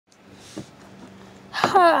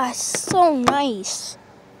Ah, it's so nice.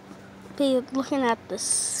 Be looking at the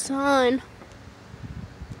sun.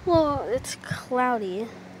 Well, it's cloudy.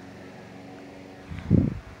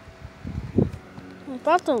 It's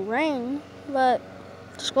about to rain, but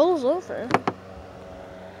school's over.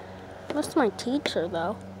 That's my teacher,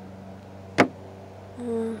 though.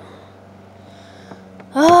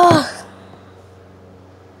 Ah.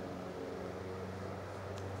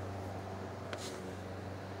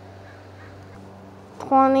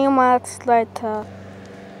 20 minutes later.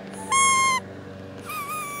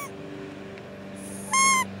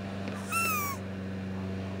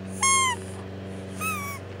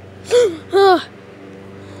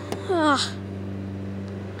 I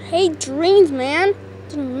hate dreams, man.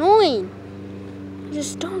 It's annoying. I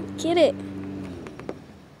just don't get it.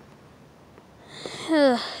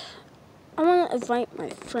 I want to invite my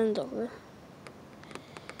friend over.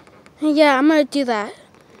 Yeah, I'm going to do that.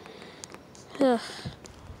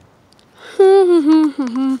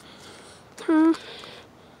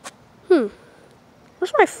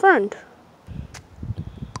 Where's my friend?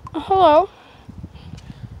 Oh, hello.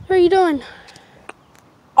 How are you doing?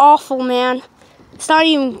 Awful, man. It's not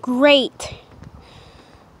even great.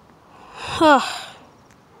 You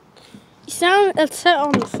sound upset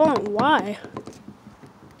on the phone. Why?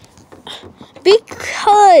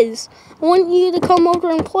 Because I want you to come over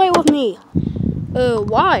and play with me.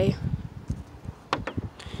 Why?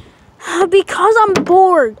 Because I'm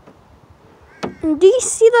bored. Do you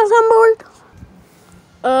see that I'm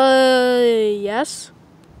bored? Yes.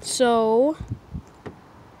 So,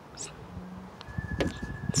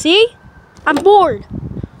 see? I'm bored.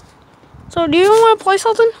 So, do you want to play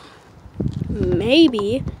something?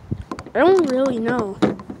 Maybe. I don't really know.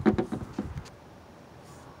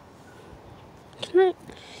 I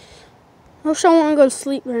wish I want to go to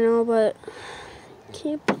sleep right now, but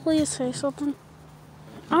can you please say something?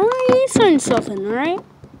 I already said something, alright?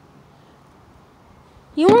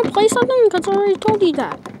 You want to play something? Because I already told you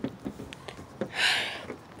that.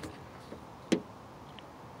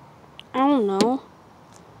 I don't know.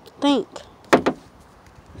 Think.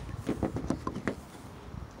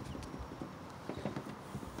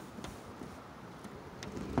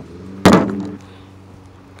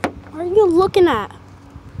 What are you looking at?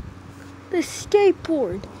 The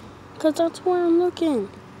skateboard. Because that's where I'm looking.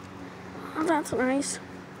 Oh, that's nice.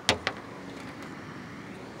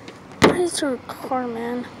 Why is there a car,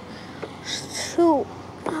 man? So,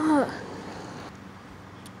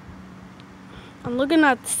 I'm looking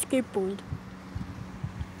at the skateboard.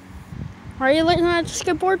 Are you looking at the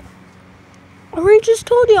skateboard? I already just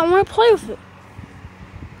told you I want to play with it.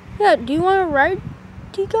 Yeah, do you want to ride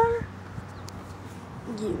together?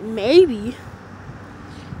 Yeah, maybe.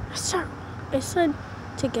 I said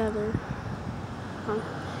together.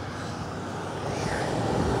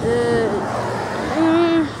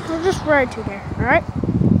 We'll just ride together, alright?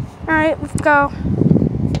 Alright, let's go.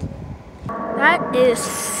 That is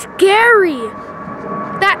scary.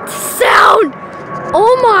 That sound!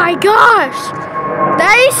 Oh my gosh!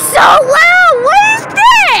 That is so loud! What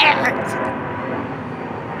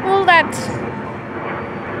is that?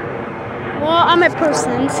 Well, I'm a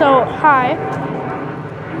person, so hi.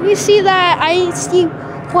 You see that? I see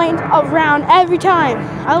planes around every time.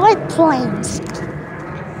 I like planes.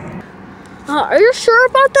 Are you sure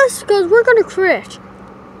about this? Because we're gonna crash.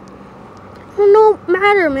 Well, no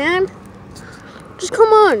matter, man. Just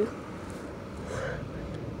come on.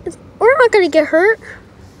 We're not gonna get hurt.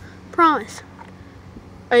 Promise.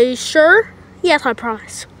 Are you sure? Yes, I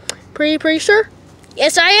promise. Pretty sure?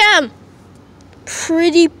 Yes, I am.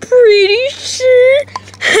 Pretty sure.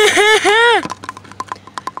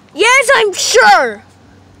 Yes, I'm sure.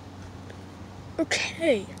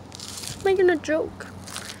 Okay. Just making a joke.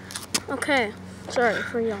 Okay. Sorry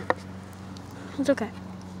for yelling. It's okay.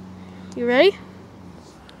 You ready?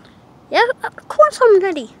 Yeah, of course I'm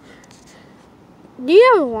ready. Do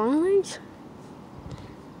you have long legs?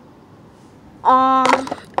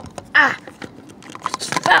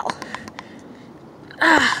 Fell.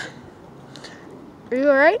 Are you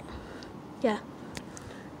alright? Yeah.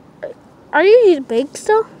 Are you big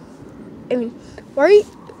still? I mean, why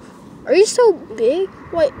are you so big?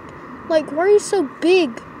 Like, why are you so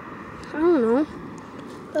big? I don't know.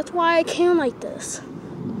 That's why I came like this.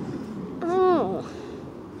 Oh.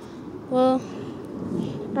 Well,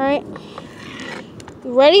 alright.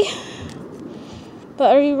 You ready?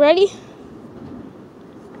 But are you ready?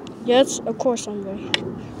 Yes, of course I'm ready.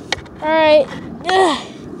 Alright.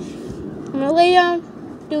 I'm gonna lay down,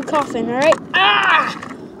 do a coffin, alright?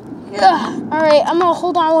 Alright, I'm gonna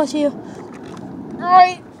hold on with you.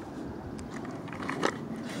 Alright.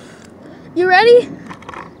 You ready?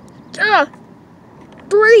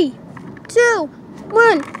 3, 2,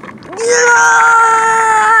 1.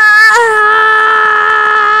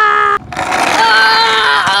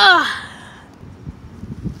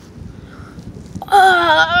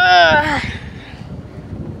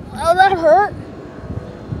 Oh, that hurt.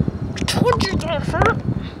 I told you that hurt.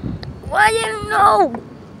 Why didn't you know?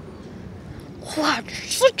 Wow, you're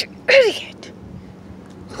such an idiot.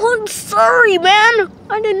 I'm sorry, man.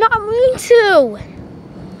 I did not mean to.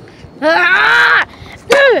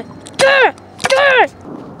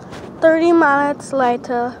 30 minutes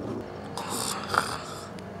later.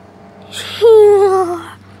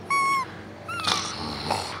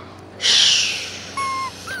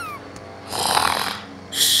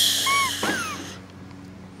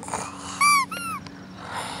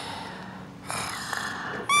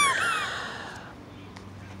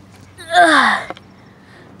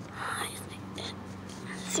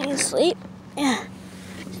 See you sleep. Yeah.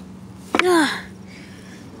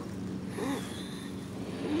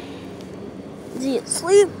 See you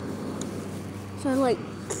sleep. So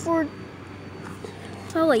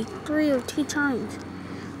like 3 or 2 times.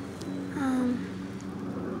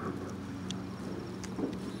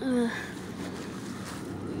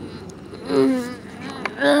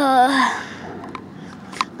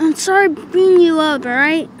 I'm sorry beating you up,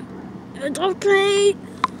 alright? It's okay.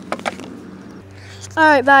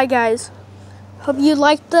 Alright, bye guys. Hope you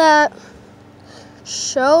liked that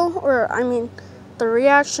show, or I mean the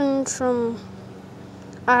reaction from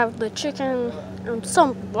I have the chicken and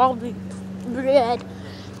some bobby bread.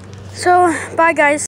 So bye guys.